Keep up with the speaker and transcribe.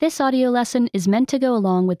This audio lesson is meant to go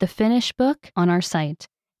along with the Finnish book on our site.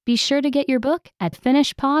 Be sure to get your book at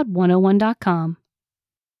finishpod101.com.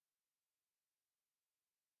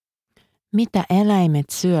 Mitä eläimet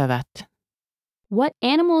syövät? What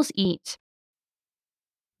animals eat?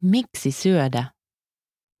 Miksi syödä?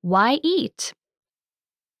 Why eat?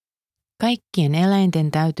 Kaikkien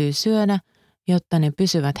eläinten täytyy syödä, jotta ne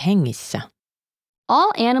pysyvät hengissä.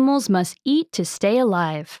 All animals must eat to stay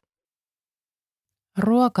alive.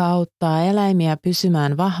 Ruoka auttaa eläimiä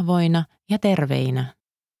pysymään vahvoina ja terveinä.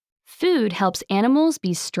 Food helps animals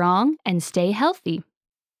be strong and stay healthy.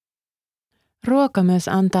 Ruoka myös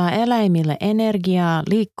antaa eläimille energiaa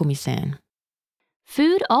liikkumiseen.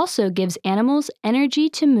 Food also gives animals energy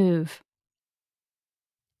to move.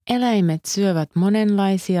 Eläimet syövät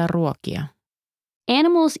monenlaisia ruokia.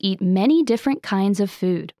 Animals eat many different kinds of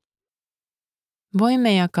food.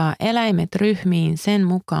 Voimme jakaa eläimet ryhmiin sen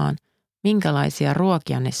mukaan, minkälaisia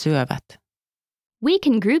ruokia ne syövät. We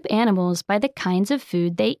can group animals by the kinds of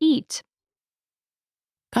food they eat.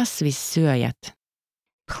 Kasvissyöjät.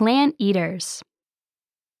 Plant eaters.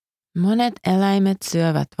 Monet eläimet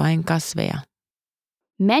syövät vain kasveja.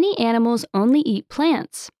 Many animals only eat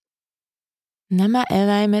plants. Nämä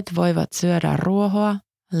eläimet voivat syödä ruohoa,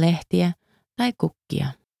 lehtiä tai kukkia.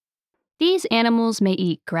 These animals may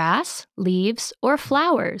eat grass, leaves, or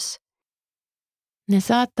flowers. Ne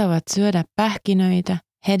saattavat syödä pähkinöitä,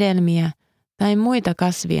 hedelmiä tai muita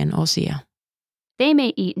kasvien osia. They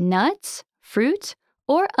may eat nuts, fruit,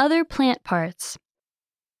 or other plant parts.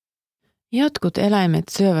 Jotkut eläimet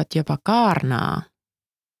syövät jopa kaarnaa.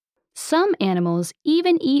 Some animals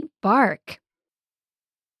even eat bark.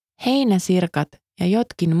 Heinäsirkat ja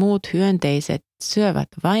jotkin muut hyönteiset syövät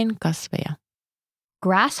vain kasveja.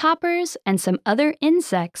 Grasshoppers and some other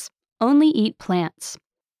insects only eat plants.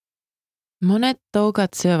 Monet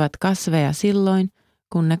toukat syövät kasveja silloin,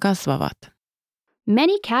 kun ne kasvavat.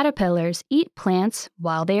 Many caterpillars eat plants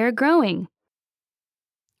while they are growing.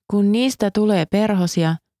 Kun niistä tulee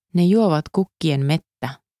perhosia, ne juovat kukkien mettä.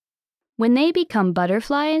 When they become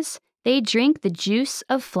butterflies, they drink the juice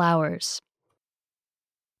of flowers.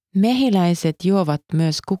 Mehiläiset juovat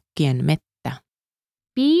myös kukkien mettä.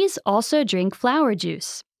 Bees also drink flower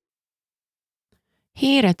juice.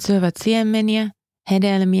 Hiiret syövät siemeniä,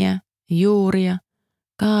 hedelmiä, juuria,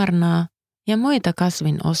 kaarnaa ja muita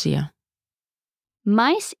kasvin osia.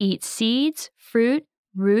 Mice eat seeds, fruit,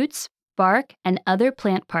 roots, bark, and other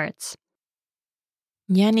plant parts.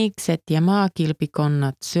 Jänikset ja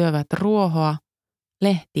maakilpikonnat syövät ruohoa,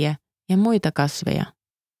 lehtiä ja muita kasveja.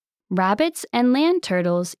 Rabbits and land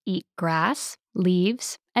turtles eat grass,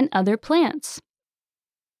 leaves, and other plants.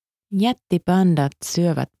 Jättipandat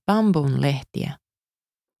syövät bambun lehtiä.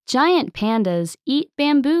 Giant pandas eat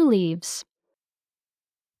bamboo leaves.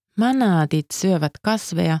 Manaatit syövät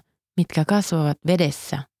kasveja, mitkä kasvavat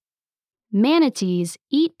vedessä. Manatees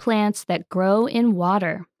eat plants that grow in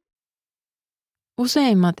water.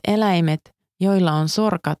 Useimmat eläimet, joilla on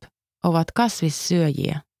sorkat, ovat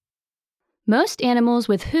kasvissyöjiä. Most animals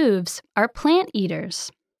with hooves are plant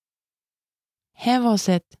eaters.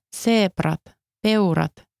 Hevoset, seeprat,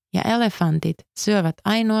 peurat ja elefantit syövät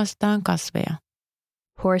ainoastaan kasveja.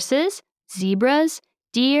 Horses, zebras,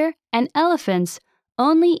 deer, and elephants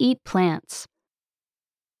only eat plants.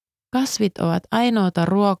 Kasvit ovat ainoata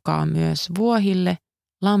ruokaa myös vuohille,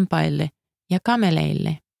 lampaille ja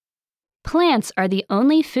kameleille. Plants are the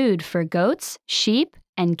only food for goats, sheep,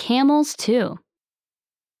 and camels too.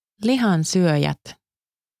 Lihansyöjät.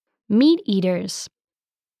 Meat eaters.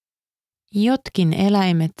 Jotkin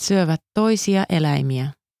eläimet syövät toisia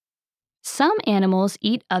eläimiä. Some animals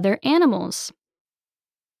eat other animals.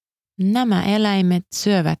 Nämä eläimet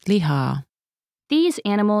syövät lihaa. These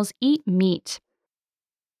animals eat meat.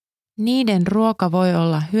 Niiden ruoka voi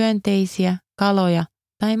olla hyönteisiä, kaloja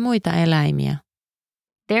tai muita eläimiä.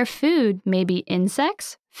 Their food may be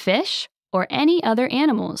insects, fish, or any other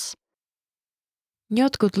animals.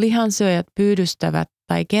 Jotkut lihansyöjät pyydystävät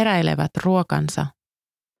tai keräilevät ruokansa.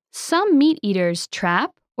 Some meat eaters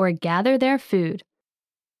trap or gather their food.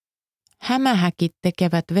 Hämähäkit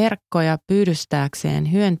tekevät verkkoja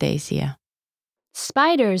pyydystääkseen hyönteisiä.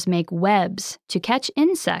 Spiders make webs to catch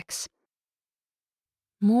insects.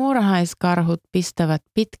 Muurahaiskarhut pistävät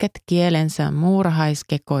pitkät kielensä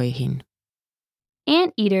muurahaiskekoihin.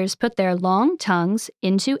 Anteaters put their long tongues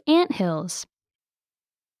into anthills.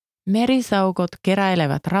 Merisaukot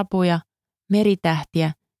keräilevät rapuja,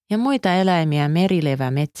 meritähtiä ja muita eläimiä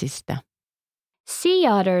merilevämetsistä.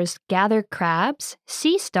 Sea otters gather crabs,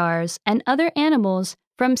 sea stars, and other animals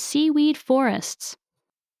from seaweed forests.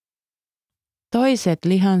 Toiset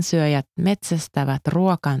lihansyöjät metsästävät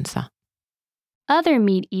ruokansa. Other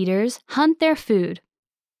meat eaters hunt their food.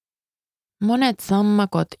 Monet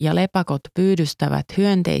sammakot ja lepakot pyydystävät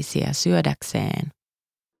hyönteisiä syödäkseen.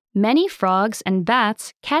 Many frogs and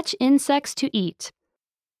bats catch insects to eat.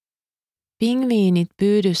 Pingviinit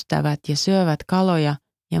pyydystävät ja syövät kaloja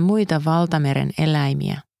ja muita valtameren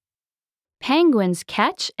eläimiä. Penguins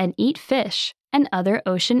catch and eat fish and other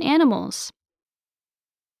ocean animals.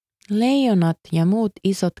 Leijonat ja muut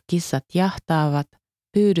isot kissat jahtaavat,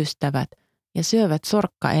 pyydystävät ja syövät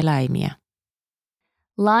sorkkaeläimiä.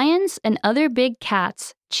 Lions and other big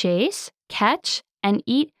cats chase, catch, and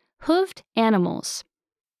eat hoofed animals.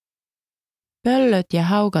 Pöllöt ja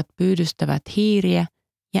haukat pyydystävät hiiriä,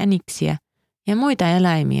 jäniksiä ja muita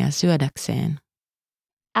eläimiä syödäkseen.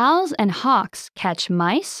 Owls and hawks catch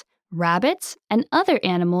mice, rabbits, and other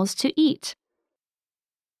animals to eat.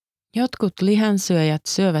 Jotkut lihansyöjät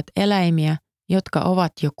syövät eläimiä, jotka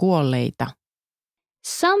ovat jo kuolleita.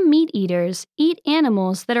 Some meat eaters eat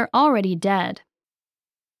animals that are already dead.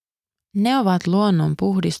 Ne ovat luonnon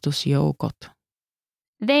puhdistusjoukot.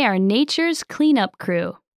 They are nature's cleanup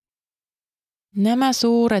crew. Nämä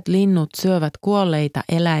suuret linnut syövät kuolleita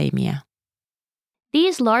eläimiä.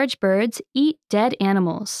 These large birds eat dead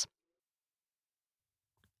animals.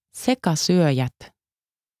 Sekasyöjät.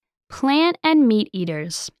 Plant and meat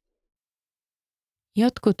eaters.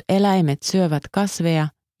 Jotkut eläimet syövät kasveja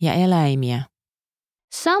ja eläimiä.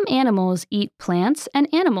 Some animals eat plants and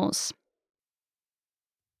animals.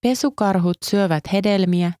 Pesukarhut syövät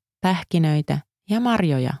hedelmiä, pähkinöitä ja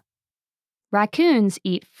marjoja. Raccoons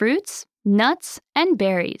eat fruits, nuts, and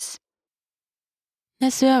berries. Ne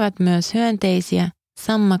syövät myös hyönteisiä,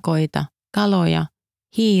 sammakoita, kaloja,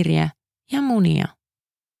 hiiriä ja munia.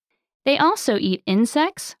 They also eat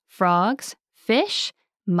insects, frogs, fish,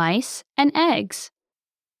 mice, and eggs.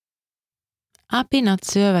 Apinat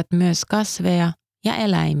syövät myös kasveja ja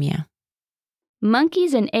eläimiä.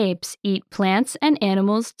 Monkeys and apes eat plants and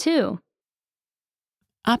animals too.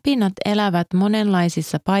 Apinat elävät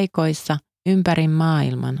monenlaisissa paikoissa ympäri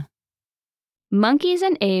maailman. Monkeys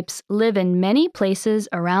and apes live in many places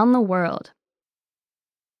around the world.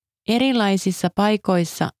 Erilaisissa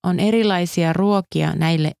paikoissa on erilaisia ruokia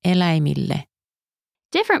näille eläimille.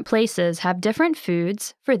 Different places have different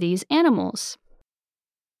foods for these animals.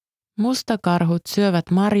 Mustakarhut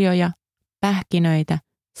syövät marjoja, pähkinöitä,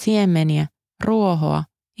 siemeniä, ruohoa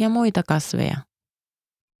ja muita kasveja.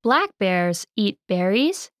 Black bears eat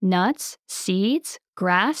berries, nuts, seeds,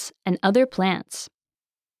 grass, and other plants.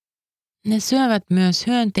 Ne syövät myös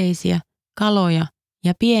hyönteisiä, kaloja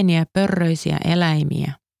ja pieniä pörröisiä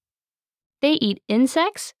eläimiä. They eat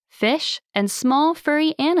insects, fish, and small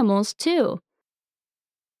furry animals too.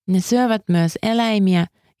 Ne syövät myös eläimiä,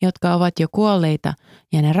 jotka ovat jo kuolleita,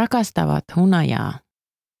 ja ne rakastavat hunajaa.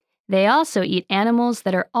 They also eat animals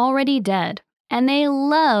that are already dead, and they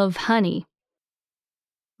love honey.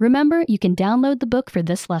 Remember, you can download the book for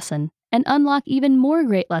this lesson and unlock even more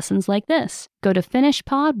great lessons like this. Go to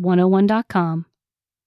finishpod101.com.